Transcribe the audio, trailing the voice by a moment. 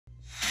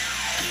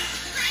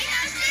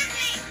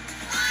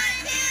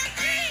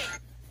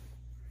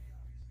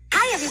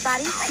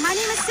everybody. My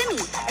name is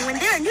Simmi, and when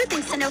there are new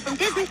things to know from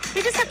Disney,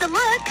 you just have to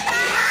look.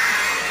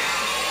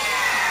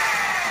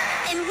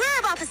 And we're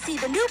about to see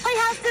the new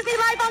Playhouse Disney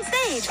Live on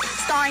stage,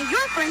 starring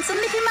your friends from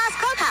Mickey Mouse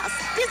Clubhouse,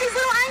 Disney's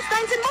Little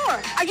Einsteins, and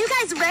more. Are you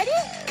guys ready?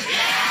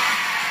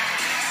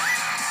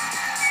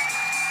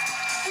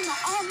 In the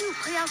all-new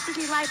Playhouse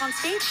Disney Live on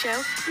stage show,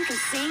 you can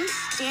sing,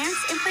 dance,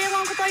 and play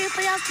along with all your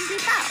Playhouse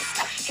Disney pals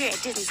here at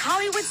Disney's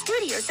Hollywood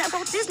Studios at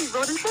Walt Disney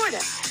World in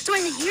Florida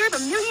during the Year of a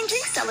Million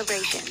Drinks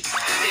celebration.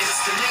 It's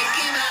the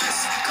Mickey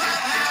Mouse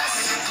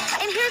Clubhouse.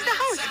 And here's the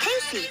host,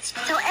 Casey.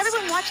 Tell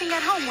everyone watching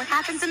at home what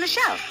happens in the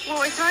show.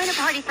 Well, we're throwing a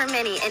party for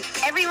Minnie, and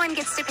everyone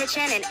gets to pitch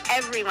in, and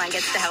everyone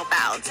gets to help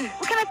out.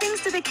 What kind of things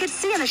do the kids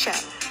see in the show?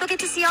 They'll get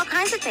to see all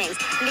kinds of things.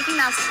 Mickey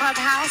Mouse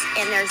Clubhouse,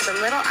 and there's the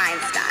Little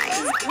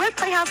Einsteins. What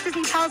Playhouse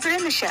Disney pals are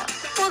in the show?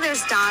 Well,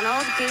 there's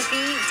Donald,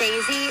 Goofy,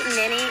 Daisy,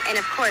 Minnie, and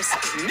of course,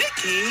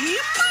 Mickey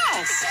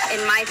Mouse.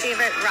 and my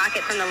favorite,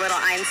 Rocket from the Little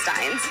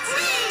Einsteins.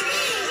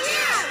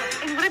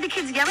 And what are the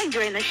kids yelling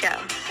during the show?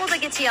 Well, they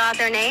get to yell out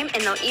their name,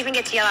 and they'll even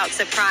get to yell out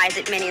surprise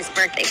at Minnie's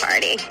birthday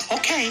party.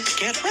 Okay,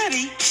 get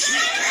ready. So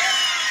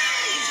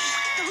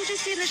who did you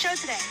see in the show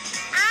today?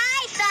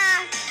 I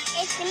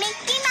saw it's the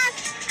Mickey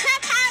Mouse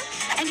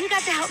Clubhouse. And you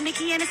got to help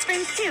Mickey and his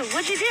friends too.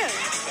 What'd you do?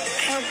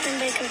 Help them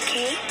bake a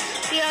cake.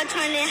 We are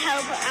trying to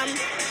help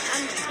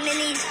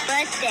Minnie's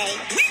birthday.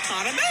 We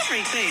thought of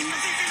everything.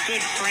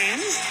 Good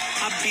friends,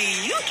 a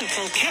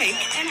beautiful cake.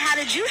 And how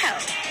did you help?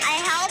 I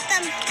helped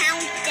them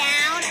count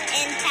down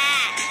and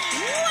pack.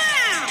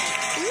 Wow!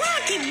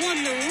 Rocket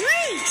won the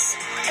race.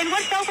 And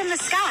what fell from the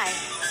sky?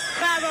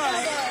 Bravo!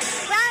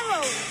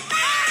 Bravo!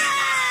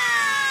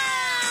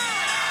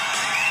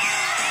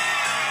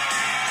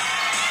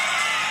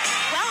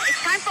 Well,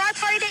 it's time for our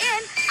party to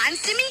end. I'm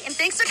Simmi, and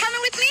thanks for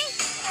coming with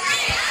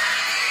me.